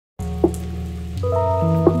Hi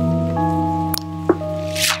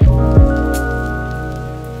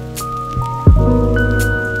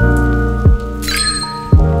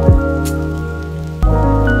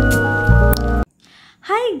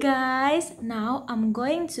guys, now I'm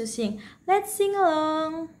going to sing. Let's sing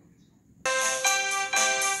along.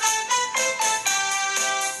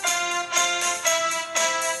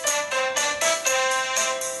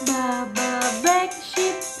 Baa Baa, black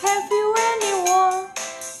sheep, have you any wool?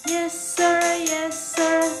 Yes sir,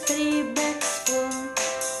 3 bags full.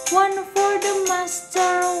 One for the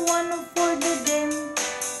master, one for the dame,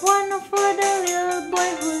 one for the little boy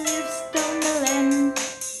who lives down the lane.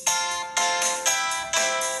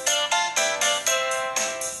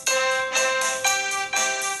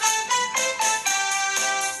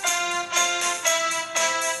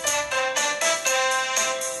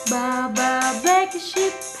 Baa Baa, black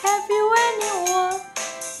sheep, have you any wool?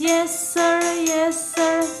 Yes sir,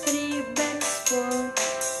 3 bags full.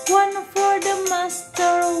 One for the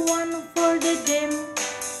master, one for the dame,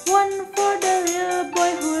 one for the little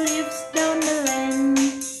boy who lives down the lane.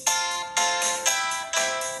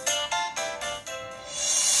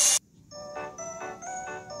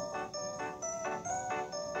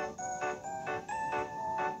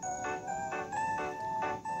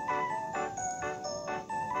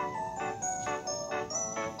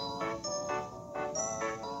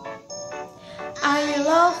 I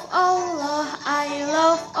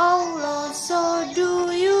love Allah, so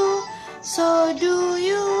do you, so do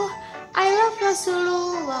you. I love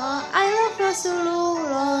Rasulullah,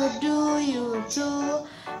 do you too,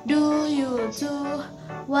 do you too.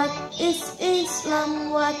 What is Islam,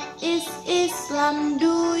 what is Islam,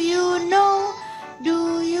 do you know,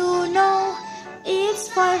 do you know? It's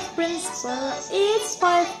 5 principles, it's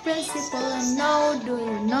 5 principles. Now do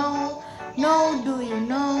you know, now do you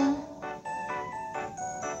know?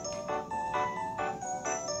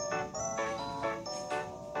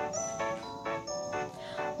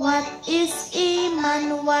 What is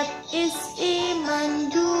Iman? What is Iman?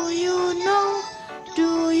 Do you know?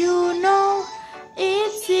 Do you know?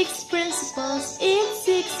 It's 6 principles. It's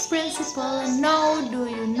 6 principles. Now do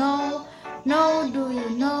you know? Now do you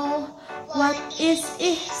know? What is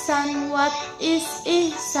Ihsan? What is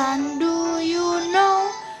Ihsan? Do you know?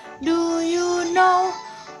 Do you know?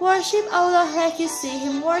 Worship Allah like you see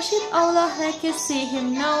Him. Worship Allah like you see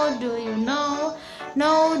Him. Now do you know?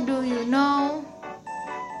 Now do you know?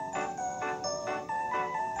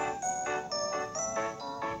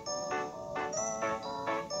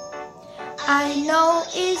 I know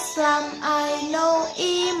Islam, I know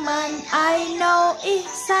Iman, I know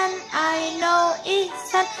Ihsan, I know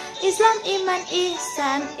Ihsan. Islam, Iman,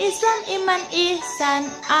 Ihsan, Islam, Iman,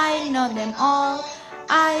 Ihsan. I know them all,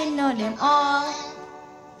 I know them all.